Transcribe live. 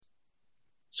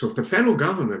So if the federal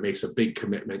government makes a big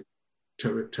commitment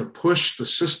to push the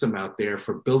system out there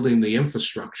for building the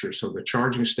infrastructure so the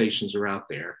charging stations are out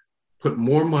there, put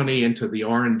more money into the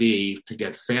R&D to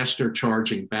get faster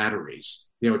charging batteries.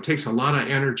 It takes a lot of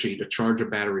energy to charge a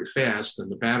battery fast, and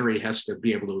the battery has to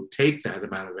be able to take that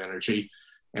amount of energy,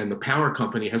 and the power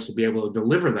company has to be able to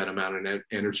deliver that amount of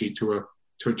energy to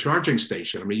a charging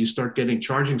station. I mean, you start getting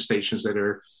charging stations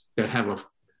that have a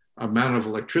amount of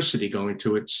electricity going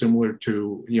to it similar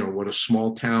to what a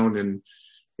small town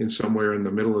in somewhere in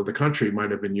the middle of the country might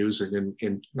have been using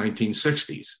in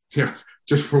 1960s,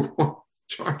 just for one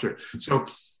charger. So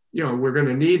we're going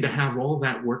to need to have all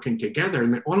that working together,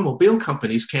 and the automobile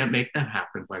companies can't make that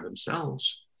happen by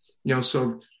themselves.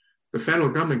 So the federal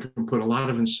government can put a lot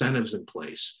of incentives in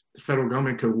place. The federal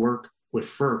government could work with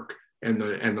FERC and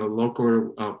the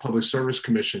local public service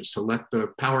commissions to let the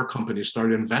power companies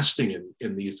start investing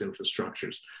in these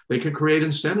infrastructures. They could create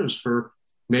incentives for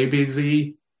maybe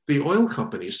the oil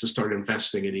companies to start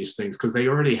investing in these things, because they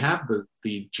already have the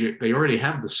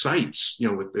sites,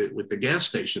 with the gas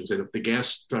stations. And if the gas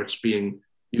starts being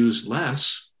used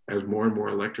less as more and more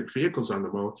electric vehicles on the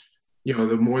road,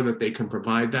 the more that they can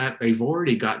provide that. They've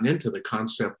already gotten into the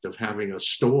concept of having a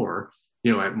store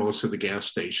at most of the gas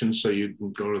stations, so you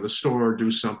can go to the store,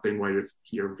 do something while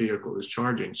your vehicle is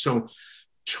charging. So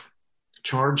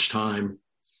charge time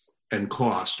and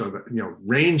cost are,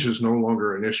 range is no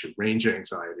longer an issue. Range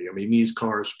anxiety. I mean, these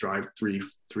cars drive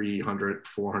 300,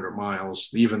 400 miles.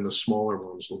 Even the smaller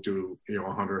ones will do,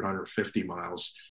 100, 150 miles.